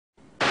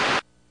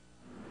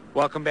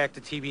Welcome back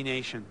to TV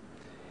Nation.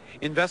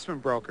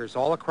 Investment brokers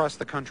all across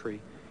the country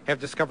have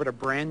discovered a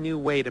brand new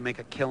way to make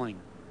a killing.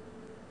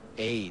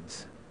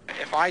 AIDS.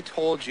 If I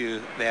told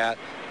you that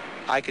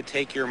I could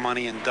take your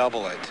money and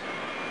double it,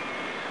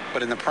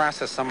 but in the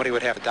process somebody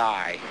would have to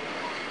die,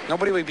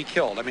 nobody would be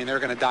killed. I mean, they're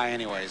going to die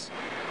anyways.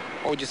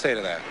 What would you say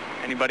to that?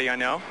 Anybody I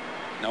know?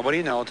 Nobody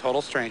you know,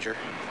 total stranger.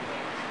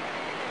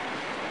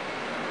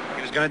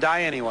 He was going to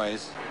die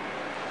anyways.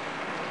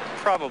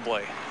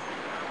 Probably.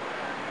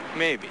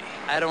 Maybe.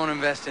 I don't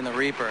invest in the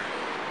Reaper.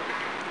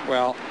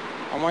 Well,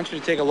 I want you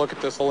to take a look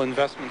at this little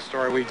investment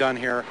story we've done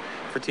here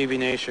for TV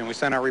Nation. We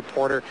sent our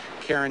reporter,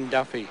 Karen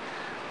Duffy,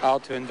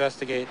 out to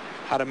investigate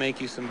how to make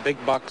you some big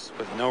bucks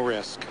with no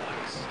risk.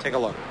 Take a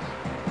look.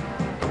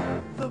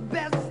 The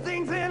best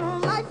things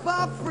in life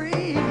are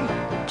free.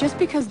 Just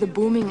because the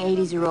booming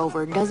 80s are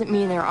over doesn't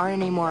mean there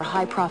aren't any more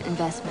high-profit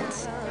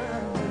investments.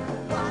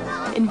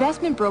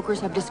 Investment brokers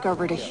have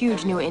discovered a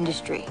huge new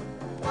industry.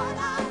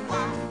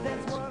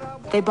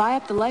 They buy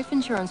up the life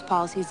insurance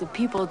policies of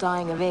people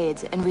dying of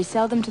AIDS and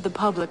resell them to the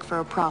public for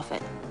a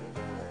profit.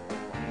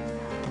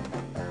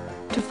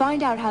 To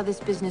find out how this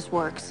business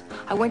works,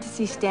 I went to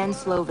see Stan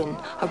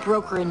Slovin, a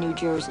broker in New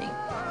Jersey.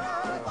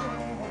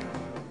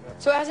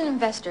 So as an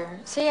investor,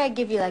 say I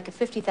give you like a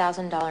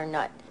 $50,000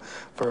 nut.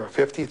 For a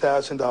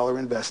 $50,000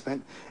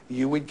 investment,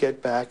 you would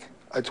get back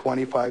a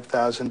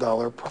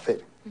 $25,000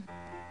 profit.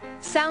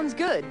 Sounds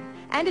good,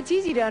 and it's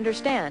easy to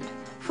understand.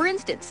 For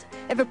instance,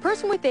 if a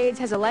person with AIDS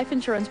has a life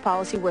insurance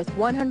policy worth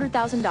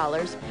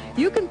 $100,000,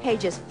 you can pay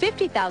just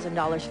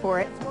 $50,000 for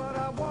it.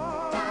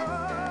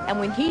 And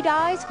when he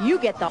dies, you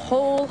get the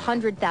whole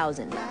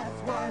 $100,000.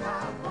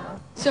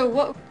 So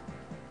what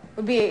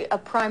would be a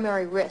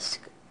primary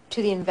risk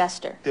to the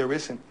investor? There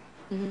isn't.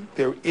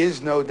 There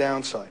is no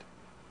downside.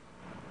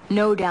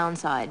 No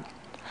downside.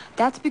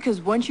 That's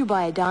because once you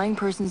buy a dying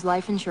person's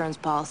life insurance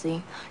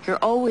policy, you're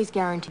always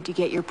guaranteed to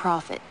get your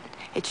profit.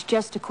 It's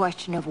just a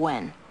question of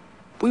when.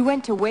 We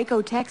went to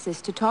Waco, Texas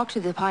to talk to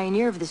the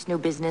pioneer of this new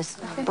business,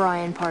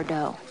 Brian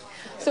Pardo.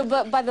 So,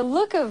 but by the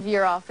look of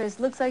your office,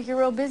 looks like you're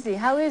real busy.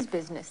 How is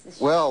business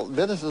this year? Well,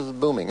 business is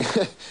booming.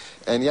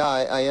 And yeah,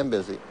 I am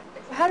busy.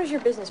 How does your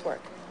business work?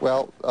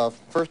 Well,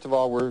 first of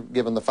all, we're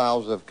given the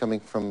files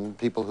coming from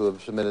people who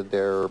have submitted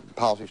their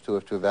policies to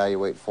us to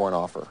evaluate for an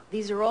offer.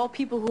 These are all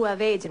people who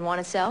have AIDS and want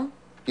to sell?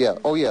 Yeah.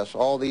 Oh, yes.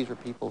 All these are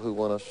people who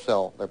want to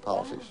sell their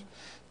policies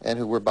and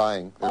who we're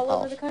buying their policies. All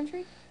over the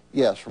country?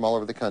 Yes, from all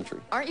over the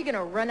country. Aren't you going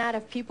to run out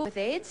of people with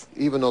AIDS?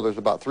 Even though there's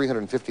about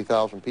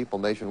 350,000 people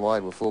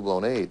nationwide with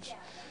full-blown AIDS,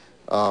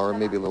 or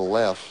maybe a little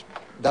less,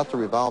 that's a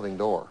revolving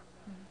door.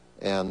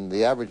 And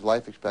the average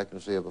life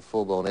expectancy of a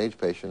full-blown AIDS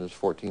patient is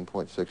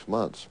 14.6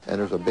 months.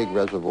 And there's a big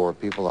reservoir of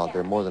people out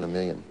there, more than 1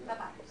 million.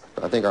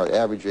 I think our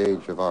average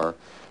age of our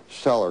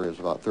seller is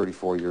about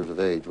 34 years of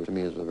age, which to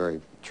me is a very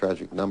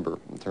tragic number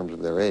in terms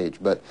of their age.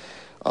 But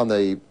on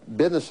the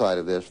business side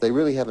of this, they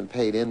really haven't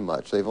paid in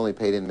much. They've only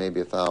paid in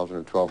maybe $1,000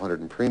 or $1,200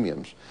 in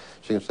premiums.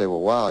 So you can say,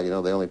 well, wow, you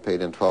know, they only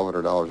paid in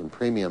 $1,200 in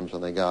premiums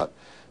and they got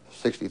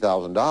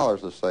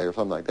 $60,000, let's say, or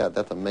something like that.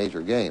 That's a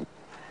major gain.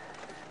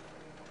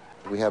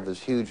 We have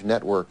this huge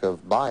network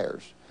of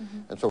buyers,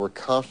 and so we're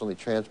constantly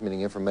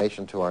transmitting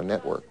information to our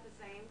network.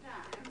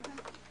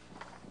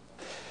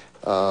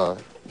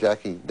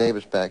 Jackie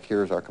Davis back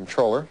here is our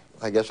controller.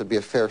 I guess it'd be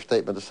a fair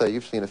statement to say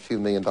you've seen a few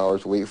 $1 million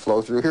a week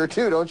flow through here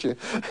too, don't you?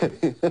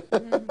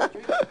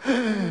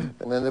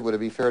 And then would it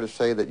be fair to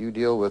say that you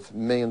deal with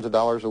millions of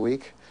dollars a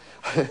week?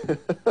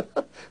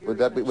 Would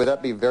that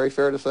be very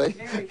fair to say?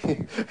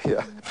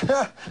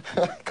 Yeah.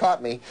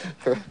 Caught me.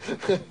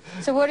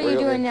 So what are you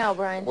doing now,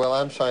 Brian? Well,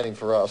 I'm signing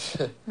for us.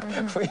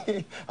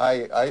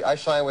 I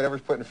sign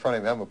whatever's put in front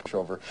of me. I'm a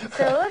pushover.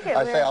 So look at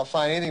I say I'll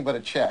sign anything but a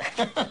check.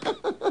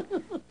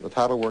 The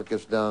title work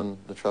gets done,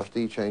 the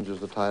trustee changes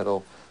the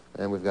title,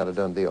 and we've got a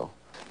done deal.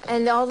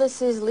 And all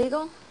this is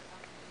legal?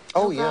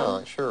 Oh,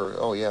 yeah, sure.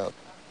 Oh, yeah.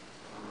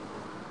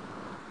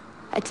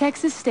 A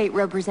Texas state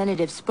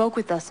representative spoke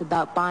with us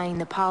about buying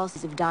the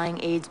policies of dying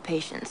AIDS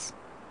patients.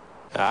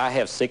 I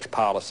have 6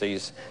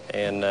 policies,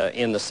 and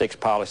in the 6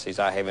 policies,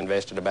 I have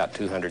invested about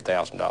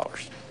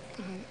 $200,000.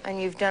 And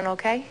you've done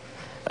okay?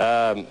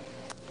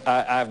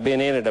 I've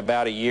been in it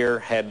about a year,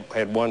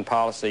 had one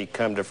policy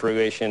come to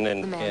fruition,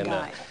 and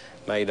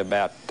made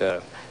about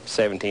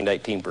 17 to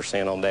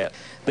 18% on that.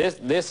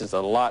 This is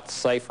a lot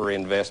safer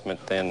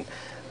investment than,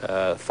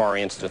 for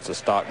instance, the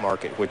stock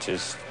market, which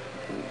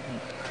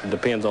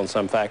depends on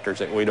some factors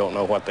that we don't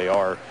know what they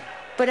are.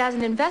 But as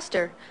an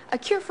investor, a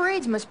cure for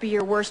AIDS must be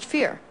your worst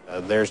fear.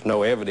 There's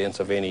no evidence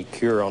of any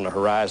cure on the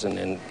horizon,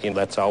 and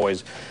that's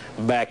always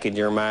back in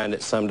your mind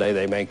that someday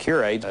they may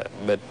cure AIDS.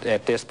 But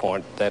at this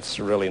point, that's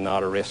really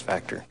not a risk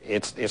factor.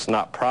 It's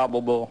not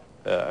probable.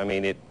 I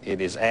mean, it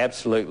is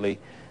absolutely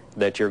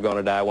that you're going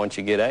to die once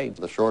you get AIDS.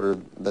 The shorter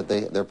that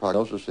their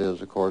prognosis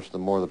is, of course, the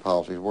more the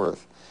policy's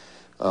worth.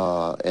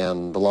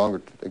 And the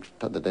longer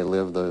that they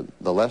live,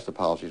 the less the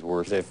policy's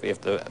worth. If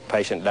the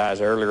patient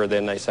dies earlier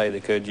than they say they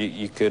could,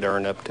 you could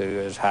earn up to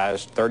as high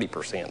as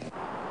 30%.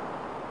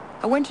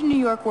 I went to New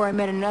York where I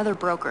met another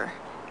broker,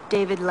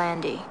 David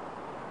Landy.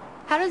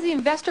 How does the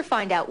investor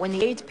find out when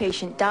the AIDS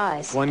patient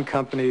dies? One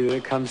company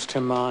that comes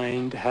to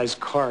mind has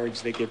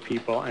cards they give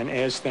people and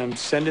asks them,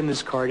 send in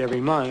this card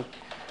every month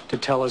to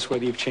tell us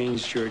whether you've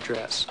changed your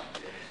address.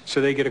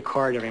 So they get a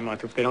card every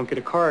month. If they don't get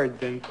a card,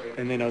 then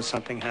they know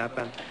something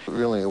happened.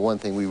 Really, the one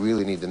thing we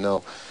really need to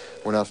know,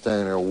 we're not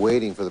standing there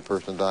waiting for the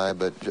person to die,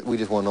 but we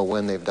just want to know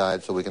when they've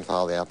died so we can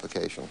file the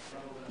application.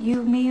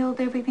 You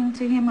mailed everything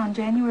to him on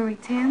January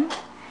 10th?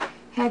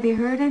 Have you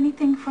heard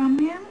anything from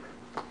him?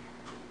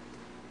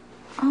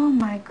 Oh,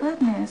 my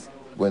goodness.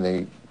 When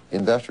the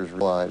investors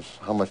realize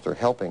how much they're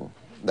helping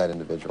that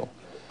individual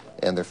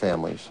and their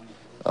families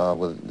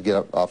to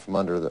get off from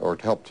under or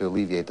to help to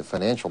alleviate the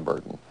financial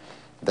burden,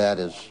 that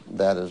is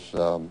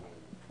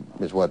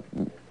what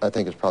I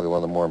think is probably one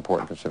of the more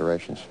important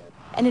considerations.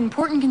 An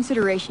important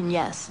consideration,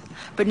 yes,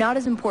 but not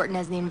as important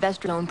as the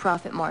investor's own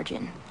profit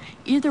margin.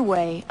 Either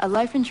way, a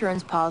life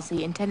insurance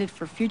policy intended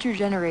for future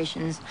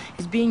generations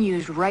is being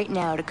used right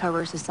now to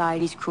cover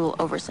society's cruel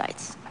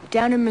oversights.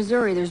 Down in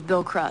Missouri, there's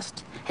Bill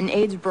Crust, an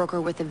AIDS broker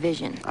with a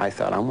vision. I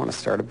thought, I want to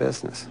start a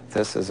business.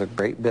 This is a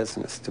great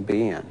business to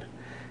be in.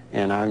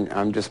 And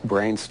I'm just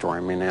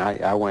brainstorming.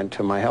 I went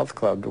to my health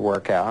club to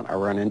work out. I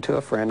run into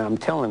a friend. I'm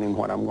telling him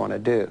what I'm going to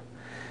do.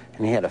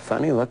 And he had a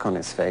funny look on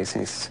his face,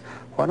 and he says,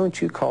 why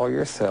don't you call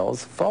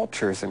yourselves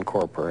Vultures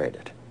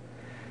Incorporated?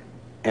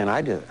 And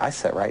I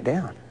sat right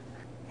down.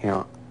 You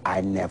know,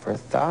 I never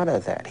thought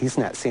of that. He's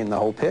not seeing the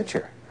whole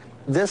picture.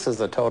 This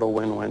is a total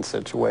win-win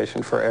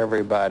situation for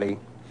everybody.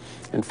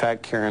 In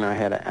fact, Karen and I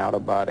had an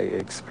out-of-body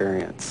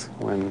experience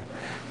when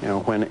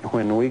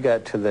we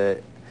got to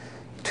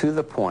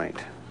the point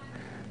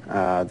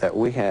that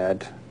we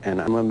had an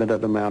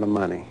unlimited amount of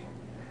money.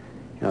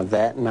 You know,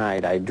 that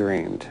night I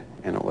dreamed,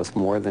 and it was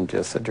more than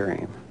just a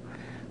dream,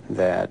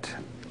 that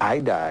I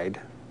died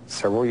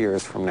several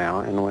years from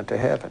now and went to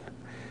heaven.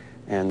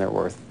 And there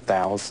were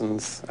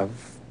thousands of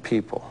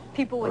people.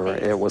 People with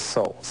AIDS. It was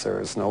souls. There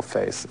was no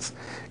faces.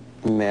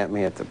 Met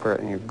me at the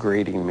prayer,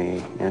 greeting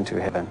me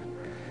into heaven.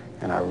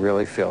 And I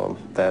really feel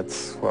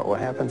that's what will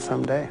happen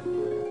someday.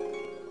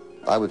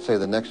 I would say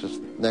the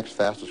next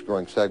fastest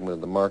growing segment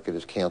of the market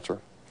is cancer.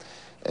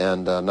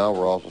 And now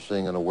we're also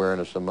seeing an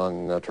awareness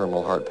among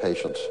terminal heart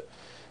patients.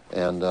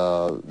 And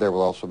there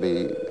will also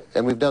be,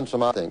 and we've done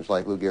some other things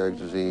like Lou Gehrig's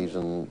disease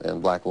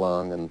and black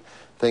lung and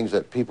things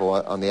that people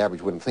on the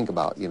average wouldn't think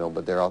about,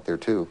 but they're out there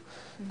too.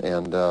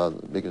 And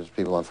because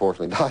people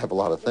unfortunately die of a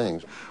lot of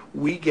things.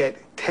 We get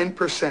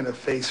 10% of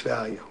face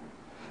value.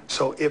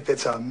 So if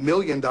it's $1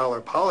 million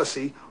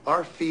policy,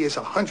 our fee is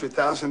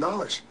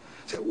 $100,000.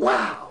 Say,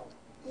 wow,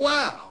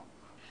 wow.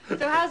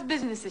 So how's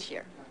business this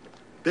year?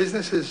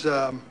 Business is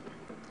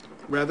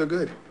rather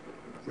good,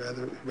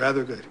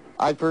 rather good.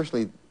 I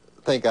personally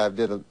think I've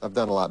done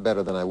a lot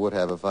better than I would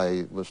have if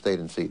I was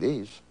stayed in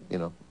CDs,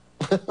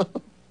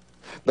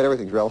 But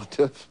everything's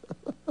relative.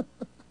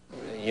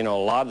 A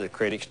lot of the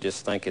critics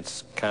just think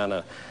it's kind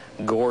of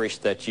gorish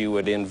that you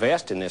would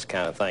invest in this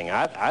kind of thing.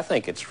 I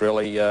think it's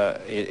really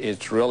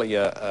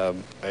a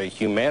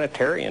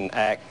humanitarian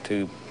act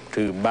to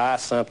buy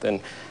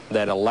something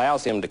that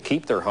allows them to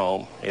keep their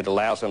home. It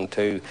allows them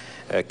to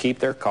keep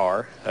their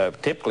car.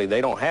 Typically,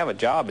 they don't have a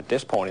job at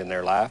this point in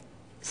their life.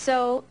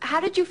 So how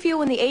did you feel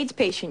when the AIDS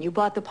patient you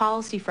bought the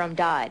policy from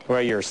died?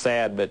 Well, you're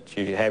sad, but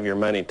you have your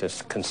money to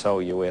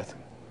console you with.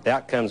 The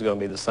outcome's going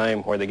to be the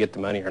same whether they get the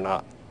money or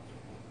not.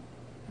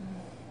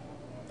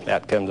 The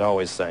outcome's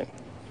always the same.